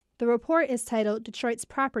The report is titled Detroit's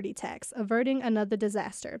Property Tax, Averting Another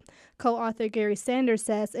Disaster. Co-author Gary Sanders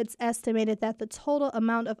says it's estimated that the total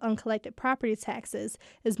amount of uncollected property taxes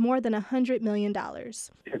is more than $100 million.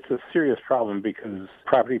 It's a serious problem because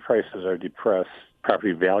property prices are depressed.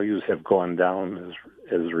 Property values have gone down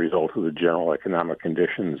as a result of the general economic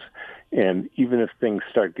conditions. And even if things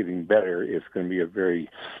start getting better, it's going to be a very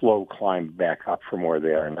slow climb back up from where they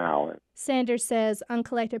are now. Sanders says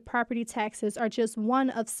uncollected property taxes are just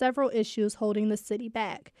one of several issues holding the city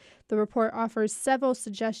back. The report offers several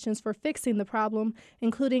suggestions for fixing the problem,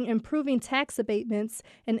 including improving tax abatements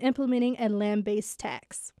and implementing a land-based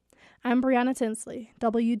tax. I'm Brianna Tinsley,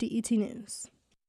 WDET News.